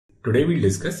Today we'll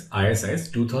discuss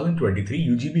ISI's 2023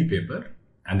 UGB paper,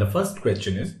 and the first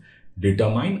question is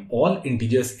determine all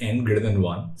integers n greater than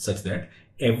 1 such that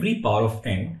every power of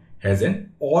n has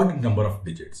an odd number of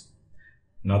digits.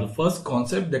 Now the first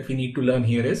concept that we need to learn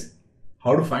here is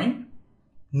how to find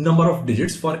number of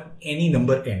digits for any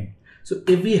number n. So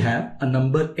if we have a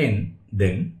number n,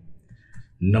 then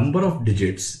number of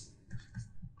digits,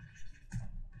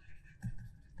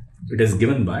 it is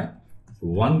given by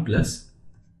 1 plus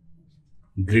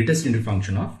greatest integral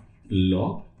function of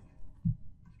log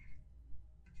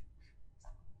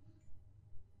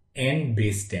n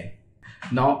base 10.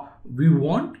 Now we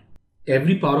want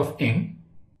every power of n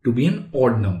to be an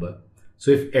odd number.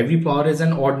 So if every power is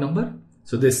an odd number,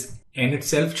 so this n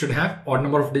itself should have odd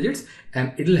number of digits,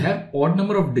 and it will have odd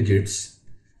number of digits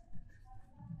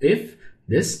if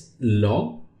this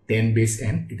log 10 base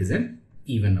n, it is an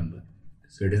even number.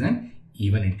 So it is an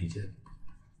even integer.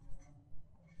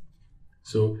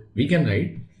 So we can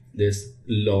write this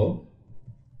log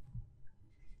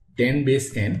 10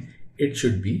 base n, it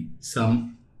should be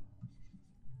some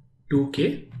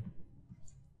 2k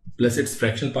plus its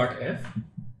fractional part f.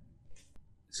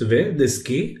 So where this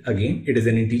k, again it is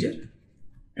an integer,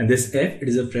 and this f, it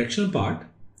is a fractional part,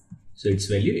 so its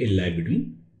value will lie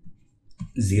between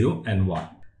 0 and 1.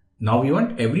 Now we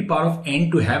want every power of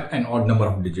n to have an odd number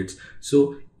of digits.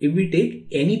 So if we take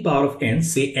any power of n,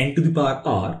 say n to the power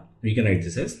r, we can write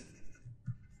this as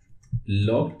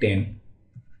log 10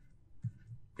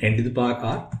 n to the power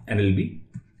r, and it will be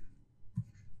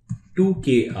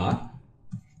 2kr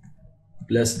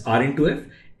plus r into f,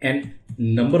 and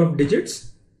number of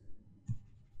digits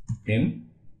in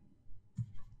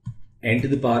n to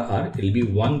the power r, it will be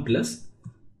 1 plus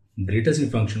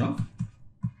greatest function of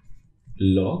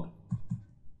log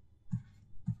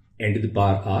n to the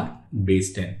power r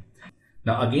base 10.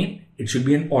 Now again, it should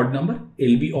be an odd number. It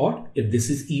will be odd if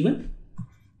this is even.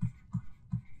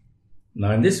 Now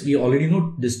in this, we already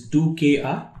know this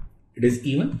 2kr, it is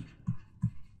even.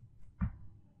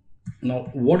 Now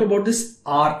what about this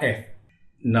rf?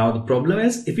 Now the problem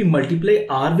is, if we multiply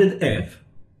r with f,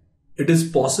 it is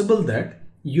possible that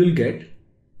you'll get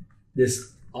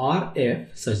this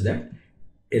rf such that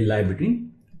it lie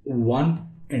between 1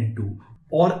 and 2,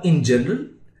 or in general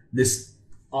this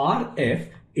rf,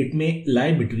 it may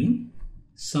lie between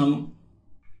some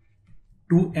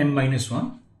 2m minus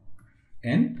 1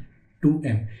 and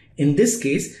 2m. In this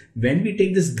case, when we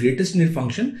take this greatest integral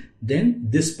function, then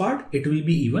this part, it will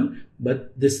be even,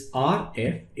 but this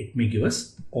rf, it may give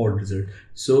us odd result.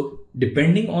 So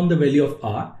depending on the value of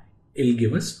r, it will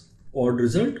give us odd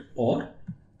result or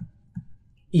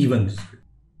even result.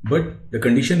 But the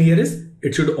condition here is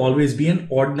it should always be an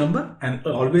odd number, and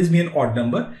always be an odd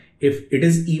number if it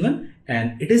is even,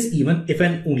 and it is even if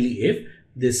and only if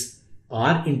this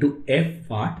r into f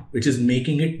part, which is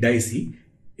making it dicey,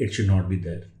 it should not be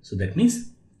there. So that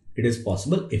means it is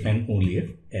possible if and only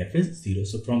if f is 0.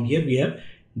 So from here we have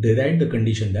derived the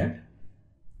condition that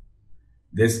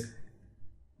this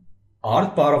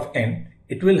rth power of n,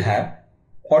 it will have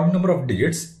odd number of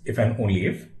digits if and only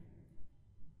if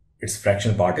its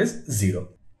fractional part is 0.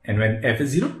 And when f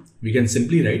is 0, we can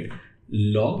simply write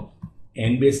log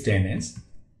n base 10 as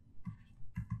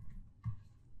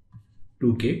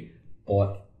 2k,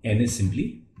 or n is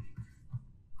simply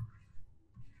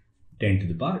 10 to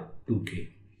the power 2k.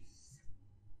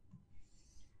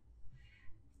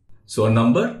 So a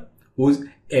number whose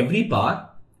every power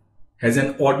has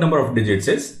an odd number of digits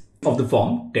is of the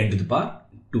form 10 to the power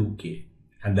 2k.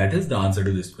 And that is the answer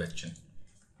to this question.